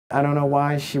I don't know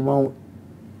why she won't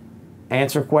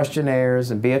answer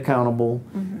questionnaires and be accountable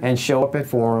and show up at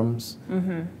forums.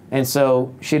 And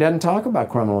so she doesn't talk about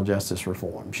criminal justice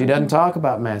reform. She doesn't talk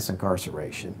about mass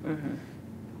incarceration.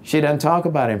 She doesn't talk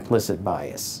about implicit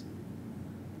bias.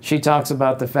 She talks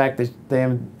about the fact that they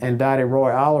indicted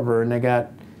Roy Oliver and they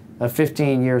got a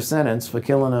 15-year sentence for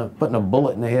putting a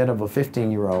bullet in the head of a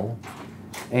 15-year-old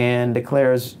and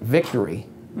declares victory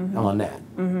on that.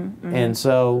 And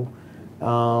so,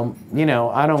 you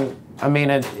know, I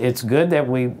mean, it's good that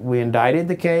we indicted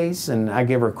the case, and I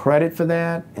give her credit for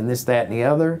that, and this, that, and the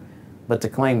other, but to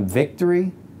claim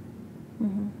victory,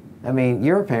 I mean,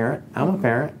 you're a parent, I'm a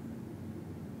parent,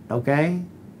 okay?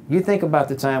 You think about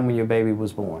the time when your baby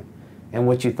was born and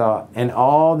what you thought, and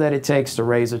all that it takes to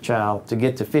raise a child to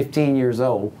get to 15 years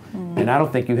old, and I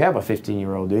don't think you have a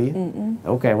 15-year-old, do you?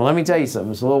 Okay, well, let me tell you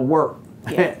something, it's a little work,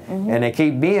 and they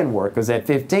keep being work, because at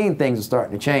 15, things are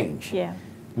starting to change.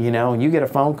 You know, and you get a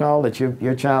phone call that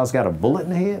your child's got a bullet in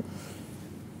the head,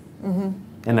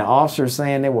 and the officer's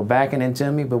saying they were backing into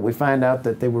me, but we find out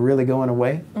that they were really going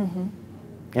away.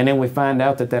 And then we find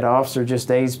out that officer just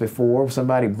days before,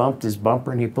 somebody bumped his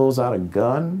bumper and he pulls out a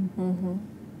gun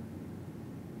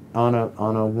on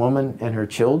a woman and her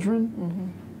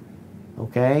children.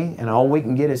 Okay, and all we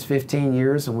can get is 15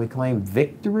 years and we claim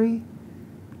victory.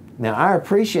 Now, I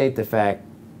appreciate the fact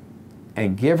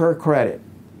and give her credit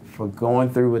for going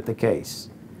through with the case.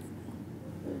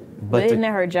 But isn't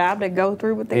it her job to go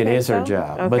through with the case? It is her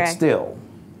job, but still,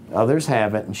 others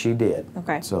haven't, and she did.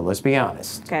 So let's be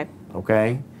honest.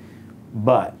 Okay?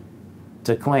 But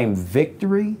to claim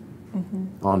victory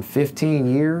on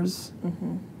 15 years,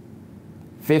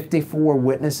 54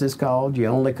 witnesses called, you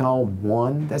only called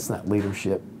one, that's not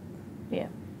leadership. You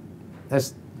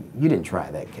didn't try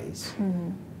that case.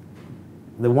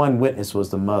 The one witness was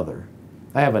the mother.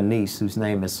 I have a niece whose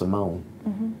name is Simone.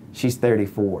 She's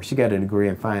 34. She got a degree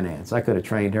in finance. I could have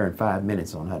trained her in 5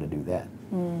 minutes on how to do that.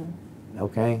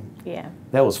 Okay?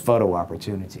 That was photo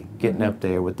opportunity, getting up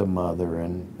there with the mother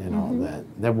and all that.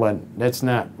 That's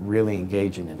not really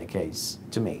engaging in the case,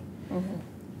 to me.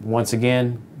 Once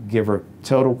again, give her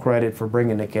total credit for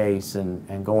bringing the case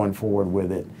and going forward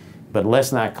with it. But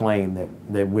let's not claim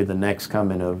that we're the next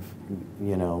coming of,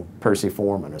 you know, Percy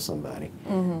Foreman or somebody,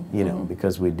 you know,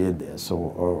 because we did this,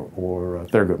 or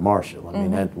Thurgood Marshall. I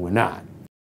mean, we're not.